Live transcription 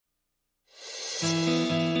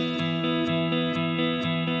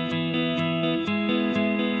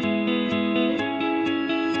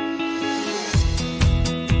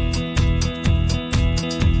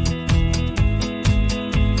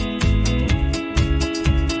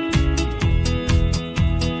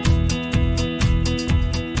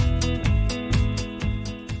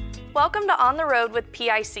Welcome to On the Road with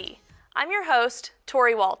PIC. I'm your host,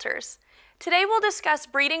 Tori Walters. Today we'll discuss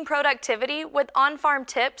breeding productivity with on-farm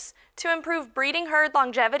tips to improve breeding herd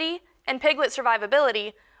longevity and piglet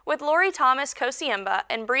survivability with Thomas Kociemba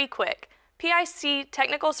and Bree Quick, PIC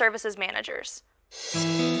Technical Services Managers.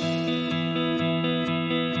 Today,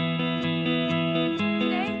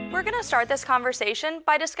 we're going to start this conversation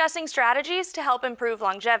by discussing strategies to help improve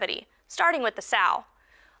longevity, starting with the sow.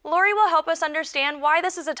 Lori will help us understand why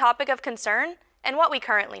this is a topic of concern and what we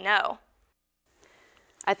currently know.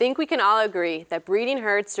 I think we can all agree that breeding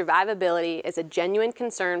herd survivability is a genuine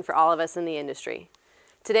concern for all of us in the industry.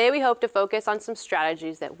 Today we hope to focus on some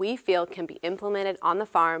strategies that we feel can be implemented on the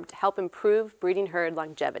farm to help improve breeding herd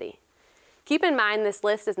longevity. Keep in mind this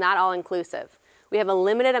list is not all-inclusive. We have a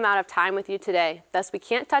limited amount of time with you today, thus we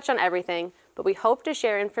can't touch on everything, but we hope to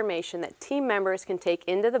share information that team members can take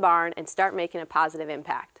into the barn and start making a positive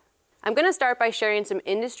impact. I'm going to start by sharing some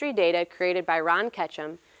industry data created by Ron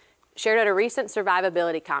Ketchum, shared at a recent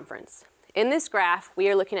survivability conference. In this graph, we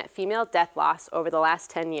are looking at female death loss over the last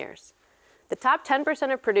 10 years. The top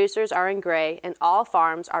 10% of producers are in gray and all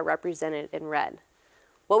farms are represented in red.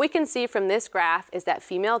 What we can see from this graph is that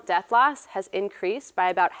female death loss has increased by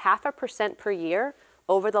about 0.5% per year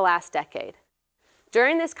over the last decade.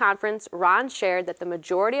 During this conference, Ron shared that the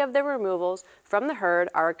majority of the removals from the herd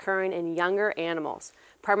are occurring in younger animals,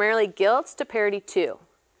 primarily gilts to parity 2.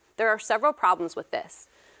 There are several problems with this.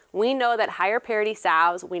 We know that higher parity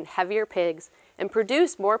sows wean heavier pigs and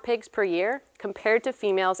produce more pigs per year compared to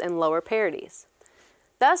females in lower parities.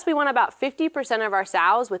 Thus, we want about 50% of our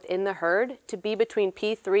sows within the herd to be between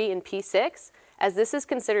P3 and P6, as this is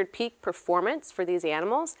considered peak performance for these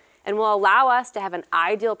animals and will allow us to have an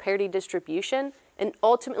ideal parity distribution and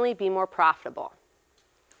ultimately be more profitable.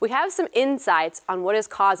 We have some insights on what is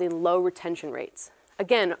causing low retention rates.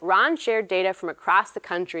 Again, Ron shared data from across the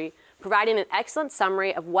country, providing an excellent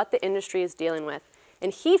summary of what the industry is dealing with,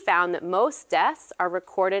 and he found that most deaths are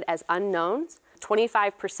recorded as unknowns,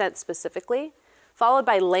 25% specifically, followed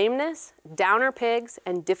by lameness, downer pigs,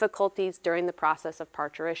 and difficulties during the process of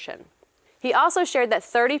parturition. He also shared that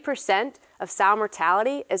 30% of sow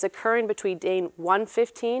mortality is occurring between day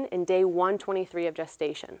 115 and day 123 of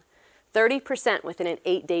gestation, 30% within an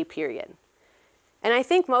 8-day period. And I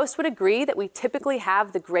think most would agree that we typically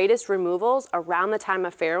have the greatest removals around the time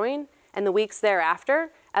of farrowing and the weeks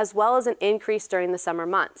thereafter, as well as an increase during the summer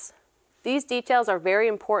months. These details are very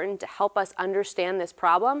important to help us understand this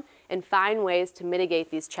problem and find ways to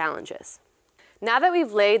mitigate these challenges. Now that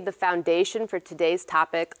we've laid the foundation for today's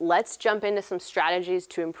topic, let's jump into some strategies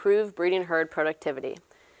to improve breeding herd productivity.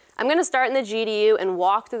 I'm going to start in the GDU and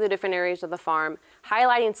walk through the different areas of the farm,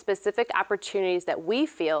 highlighting specific opportunities that we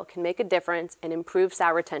feel can make a difference and improve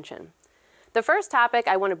sow retention. The first topic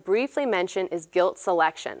I want to briefly mention is gilt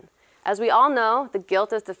selection. As we all know, the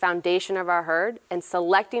gilt is the foundation of our herd, and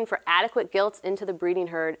selecting for adequate gilts into the breeding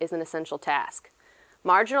herd is an essential task.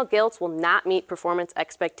 Marginal gilts will not meet performance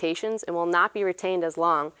expectations and will not be retained as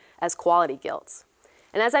long as quality gilts.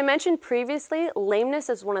 And as I mentioned previously, lameness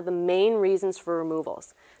is one of the main reasons for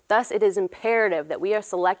removals. Thus, it is imperative that we are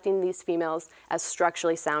selecting these females as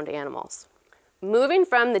structurally sound animals. Moving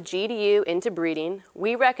from the GDU into breeding,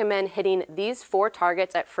 we recommend hitting these 4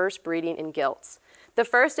 targets at first breeding in gilts. The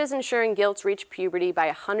first is ensuring gilts reach puberty by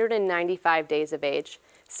 195 days of age,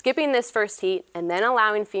 skipping this first heat and then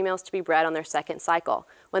allowing females to be bred on their second cycle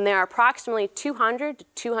when they are approximately 200 to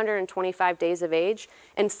 225 days of age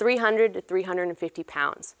and 300 to 350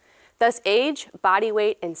 pounds. Thus, age, body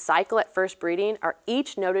weight, and cycle at first breeding are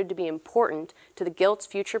each noted to be important to the gilt's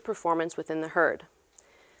future performance within the herd.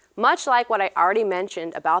 Much like what I already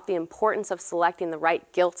mentioned about the importance of selecting the right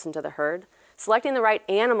gilts into the herd, selecting the right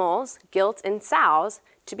animals, gilts and sows,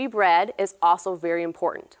 to be bred is also very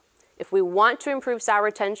important. If we want to improve sow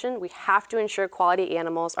retention, we have to ensure quality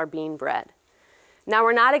animals are being bred. Now,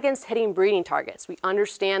 we're not against hitting breeding targets. We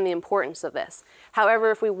understand the importance of this.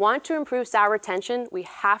 However, if we want to improve sow retention, we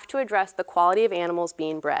have to address the quality of animals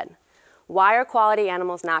being bred. Why are quality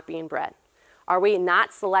animals not being bred? Are we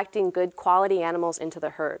not selecting good quality animals into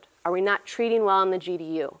the herd? Are we not treating well in the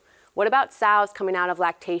GDU? What about sows coming out of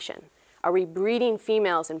lactation? Are we breeding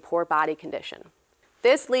females in poor body condition?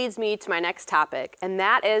 This leads me to my next topic, and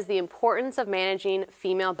that is the importance of managing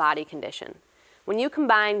female body condition. When you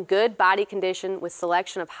combine good body condition with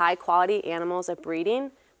selection of high-quality animals at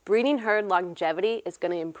breeding, breeding herd longevity is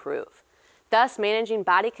going to improve. Thus, managing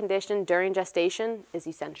body condition during gestation is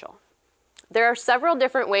essential. There are several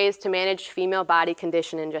different ways to manage female body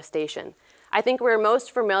condition in gestation. I think we're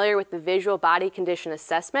most familiar with the visual body condition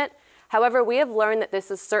assessment. However, we have learned that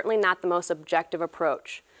this is certainly not the most objective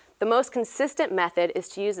approach. The most consistent method is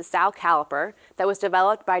to use the sow caliper that was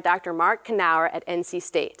developed by Dr. Mark Knauer at NC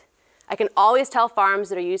State. I can always tell farms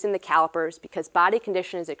that are using the calipers because body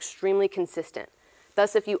condition is extremely consistent.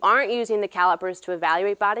 Thus, if you aren't using the calipers to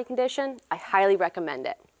evaluate body condition, I highly recommend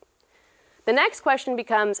it. The next question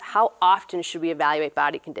becomes, how often should we evaluate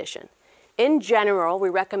body condition? In general, we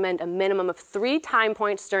recommend a minimum of 3 time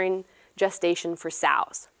points during gestation for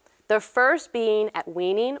sows. The first being at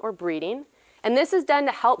weaning or breeding, and this is done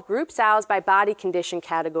to help group sows by body condition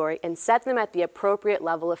category and set them at the appropriate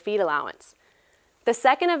level of feed allowance. The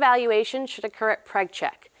second evaluation should occur at preg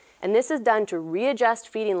check, and this is done to readjust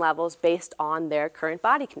feeding levels based on their current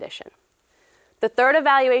body condition. The third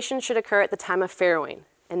evaluation should occur at the time of farrowing,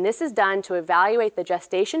 and this is done to evaluate the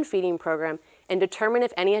gestation feeding program and determine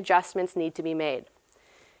if any adjustments need to be made.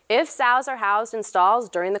 If sows are housed in stalls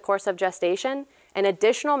during the course of gestation, an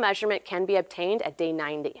additional measurement can be obtained at day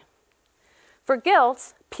 90. For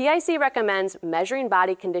gilts, PIC recommends measuring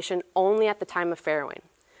body condition only at the time of farrowing.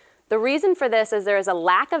 The reason for this is there is a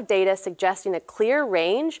lack of data suggesting a clear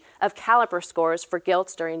range of caliper scores for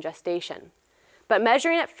gilts during gestation. But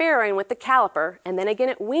measuring at farrowing with the caliper and then again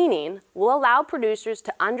at weaning will allow producers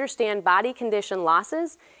to understand body condition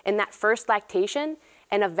losses in that first lactation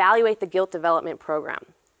and evaluate the gilt development program.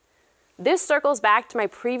 This circles back to my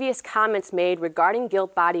previous comments made regarding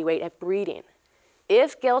gilt body weight at breeding.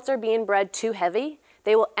 If gilts are being bred too heavy,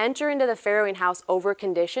 they will enter into the farrowing house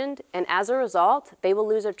over-conditioned, and as a result, they will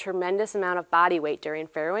lose a tremendous amount of body weight during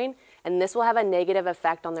farrowing, and this will have a negative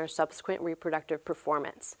effect on their subsequent reproductive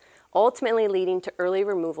performance, ultimately leading to early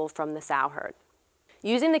removal from the sow herd.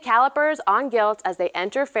 Using the calipers on gilts as they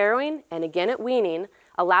enter farrowing and again at weaning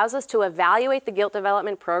allows us to evaluate the gilt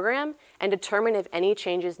development program and determine if any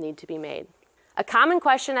changes need to be made. A common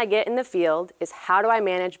question I get in the field is, how do I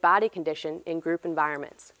manage body condition in group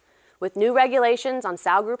environments? With new regulations on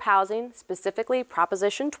sow group housing, specifically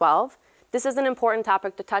Proposition 12, this is an important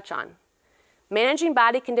topic to touch on. Managing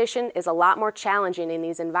body condition is a lot more challenging in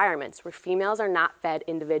these environments where females are not fed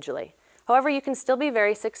individually. However, you can still be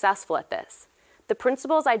very successful at this. The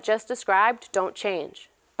principles I just described don't change.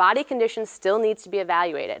 Body condition still needs to be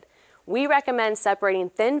evaluated. We recommend separating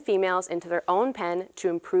thin females into their own pen to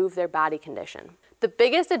improve their body condition. The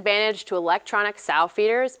biggest advantage to electronic sow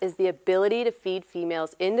feeders is the ability to feed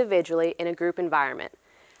females individually in a group environment.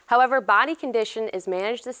 However, body condition is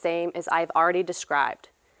managed the same as I've already described.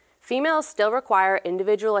 Females still require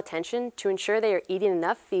individual attention to ensure they are eating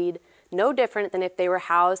enough feed, no different than if they were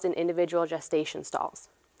housed in individual gestation stalls.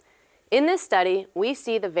 In this study, we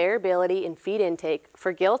see the variability in feed intake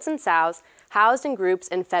for gilts and sows housed in groups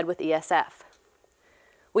and fed with ESF.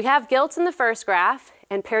 We have gilts in the first graph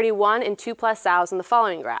and parity 1 and 2+ sows in the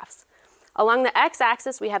following graphs. Along the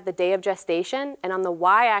x-axis, we have the day of gestation, and on the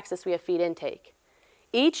y-axis, we have feed intake.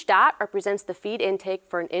 Each dot represents the feed intake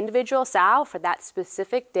for an individual sow for that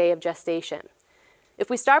specific day of gestation. If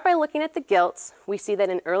we start by looking at the gilts, we see that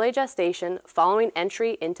in early gestation, following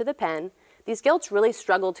entry into the pen, these gilts really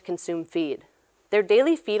struggle to consume feed. Their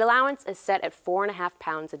daily feed allowance is set at 4.5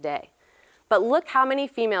 pounds a day. But look how many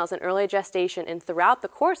females in early gestation and throughout the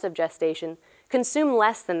course of gestation consume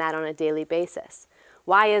less than that on a daily basis.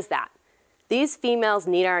 Why is that? These females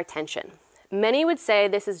need our attention. Many would say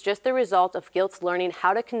this is just the result of gilts learning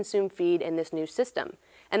how to consume feed in this new system.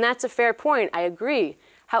 And that's a fair point, I agree.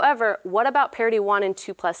 However, what about parity 1 and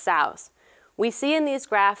 2+ sows? We see in these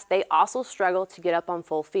graphs they also struggle to get up on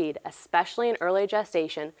full feed, especially in early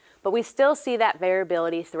gestation, but we still see that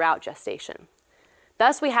variability throughout gestation.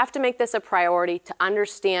 Thus, we have to make this a priority to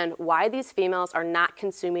understand why these females are not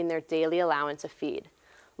consuming their daily allowance of feed.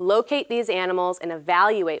 Locate these animals and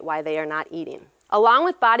evaluate why they are not eating. Along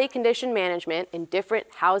with body condition management in different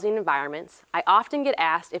housing environments, I often get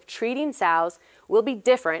asked if treating sows will be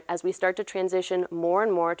different as we start to transition more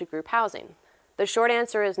and more to group housing. The short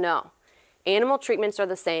answer is no. Animal treatments are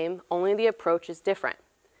the same, only the approach is different.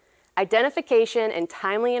 Identification and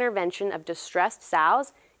timely intervention of distressed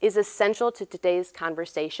sows is essential to today's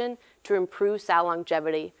conversation to improve sow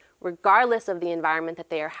longevity, regardless of the environment that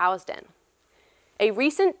they are housed in. A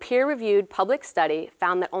recent peer-reviewed public study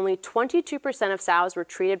found that only 22% of sows were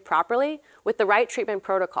treated properly with the right treatment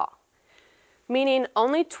protocol, meaning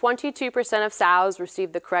only 22% of sows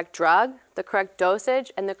received the correct drug, the correct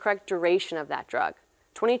dosage, and the correct duration of that drug.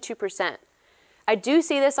 22%. I do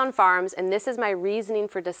see this on farms, and this is my reasoning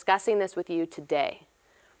for discussing this with you today.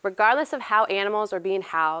 Regardless of how animals are being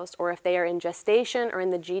housed or if they are in gestation or in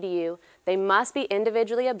the GDU, they must be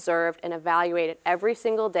individually observed and evaluated every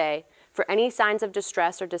single day for any signs of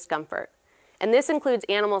distress or discomfort. And this includes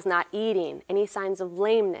animals not eating, any signs of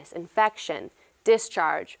lameness, infection,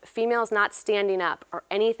 discharge, females not standing up, or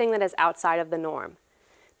anything that is outside of the norm.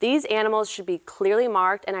 These animals should be clearly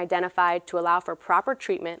marked and identified to allow for proper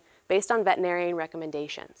treatment based on veterinarian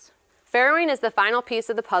recommendations. Farrowing is the final piece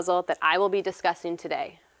of the puzzle that I will be discussing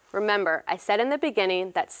today. Remember, I said in the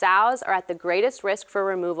beginning that sows are at the greatest risk for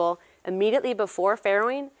removal immediately before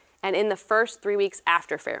farrowing and in the first 3 weeks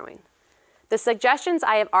after farrowing. The suggestions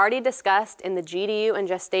I have already discussed in the GDU and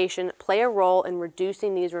gestation play a role in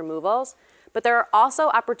reducing these removals, but there are also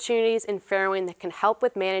opportunities in farrowing that can help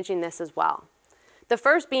with managing this as well. The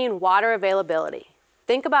first being water availability.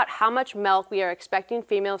 Think about how much milk we are expecting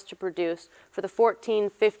females to produce for the 14,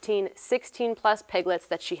 15, 16 plus piglets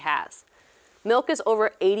that she has. Milk is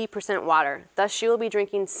over 80% water, thus she will be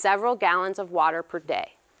drinking several gallons of water per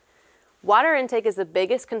day. Water intake is the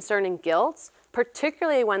biggest concern in gilts,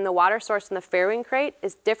 particularly when the water source in the farrowing crate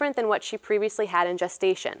is different than what she previously had in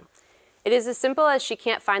gestation. It is as simple as she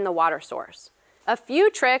can't find the water source. A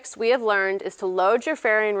few tricks we have learned is to load your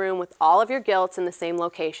farrowing room with all of your gilts in the same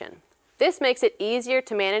location. This makes it easier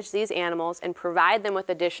to manage these animals and provide them with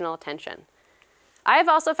additional attention. I have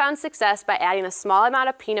also found success by adding a small amount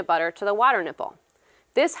of peanut butter to the water nipple.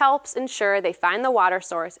 This helps ensure they find the water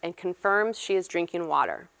source and confirms she is drinking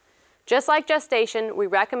water. Just like gestation, we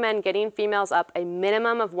recommend getting females up a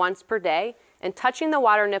minimum of once per day and touching the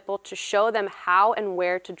water nipple to show them how and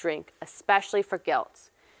where to drink, especially for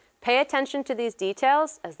gilts. Pay attention to these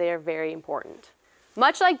details as they are very important.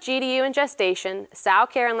 Much like GDU and gestation, sow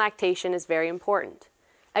care and lactation is very important.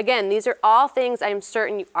 Again, these are all things I am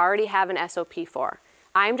certain you already have an SOP for.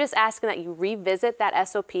 I'm just asking that you revisit that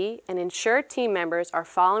SOP and ensure team members are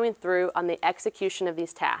following through on the execution of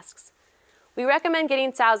these tasks. We recommend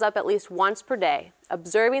getting sows up at least once per day,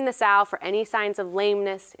 observing the sow for any signs of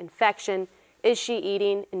lameness, infection, is she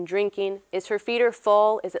eating and drinking, is her feeder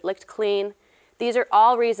full, is it licked clean? These are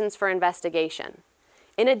all reasons for investigation.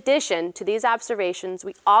 In addition to these observations,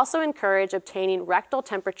 we also encourage obtaining rectal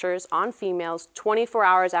temperatures on females 24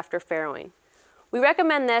 hours after farrowing. We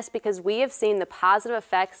recommend this because we have seen the positive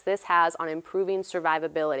effects this has on improving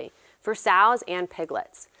survivability for sows and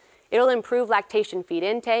piglets. It'll improve lactation feed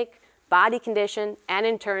intake, body condition, and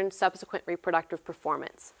in turn, subsequent reproductive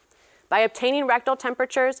performance. By obtaining rectal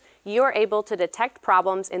temperatures, you are able to detect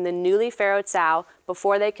problems in the newly farrowed sow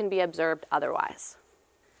before they can be observed otherwise.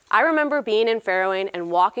 I remember being in farrowing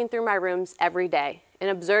and walking through my rooms every day and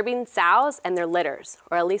observing sows and their litters,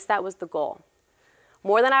 or at least that was the goal.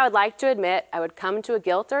 More than I would like to admit, I would come to a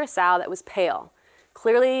gilt or a sow that was pale,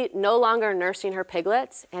 clearly no longer nursing her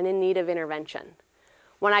piglets and in need of intervention.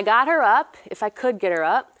 When I got her up, if I could get her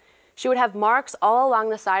up, she would have marks all along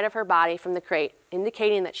the side of her body from the crate,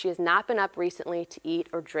 indicating that she has not been up recently to eat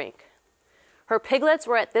or drink. Her piglets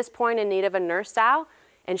were at this point in need of a nurse sow,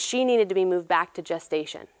 and she needed to be moved back to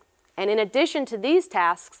gestation. And in addition to these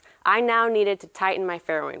tasks, I now needed to tighten my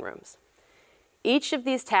farrowing rooms. Each of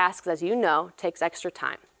these tasks, as you know, takes extra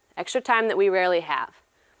time that we rarely have.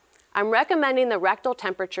 I'm recommending the rectal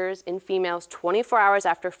temperatures in females 24 hours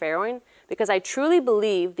after farrowing because I truly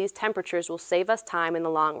believe these temperatures will save us time in the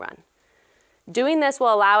long run. Doing this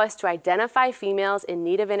will allow us to identify females in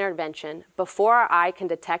need of intervention before our eye can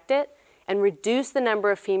detect it and reduce the number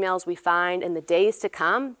of females we find in the days to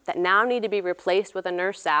come that now need to be replaced with a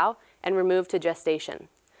nurse sow and removed to gestation.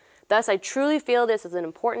 Thus, I truly feel this is an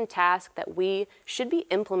important task that we should be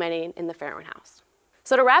implementing in the farrowing house.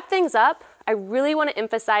 So to wrap things up, I really want to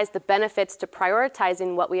emphasize the benefits to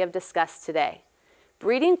prioritizing what we have discussed today.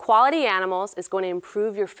 Breeding quality animals is going to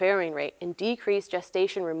improve your farrowing rate and decrease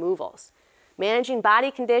gestation removals. Managing body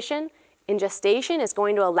condition in gestation is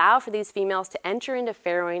going to allow for these females to enter into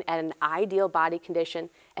farrowing at an ideal body condition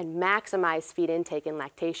and maximize feed intake and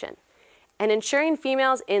lactation. And ensuring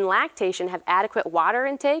females in lactation have adequate water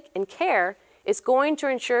intake and care is going to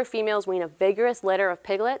ensure females wean a vigorous litter of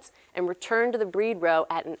piglets and return to the breed row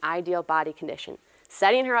at an ideal body condition,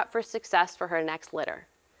 setting her up for success for her next litter.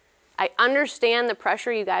 I understand the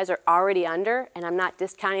pressure you guys are already under, and I'm not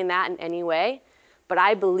discounting that in any way, but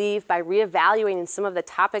I believe by reevaluating some of the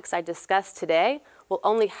topics I discussed today will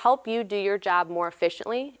only help you do your job more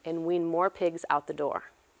efficiently and wean more pigs out the door.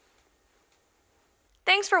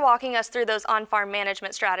 Thanks for walking us through those on-farm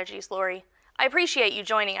management strategies, Lori. I appreciate you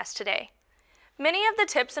joining us today. Many of the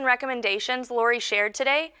tips and recommendations Lori shared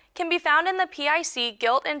today can be found in the PIC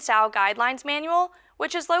Gilt and Sow Guidelines Manual,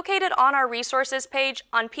 which is located on our resources page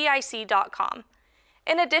on pic.com.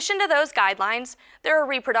 In addition to those guidelines, there are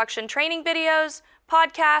reproduction training videos,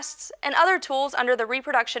 podcasts, and other tools under the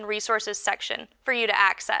Reproduction Resources section for you to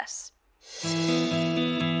access.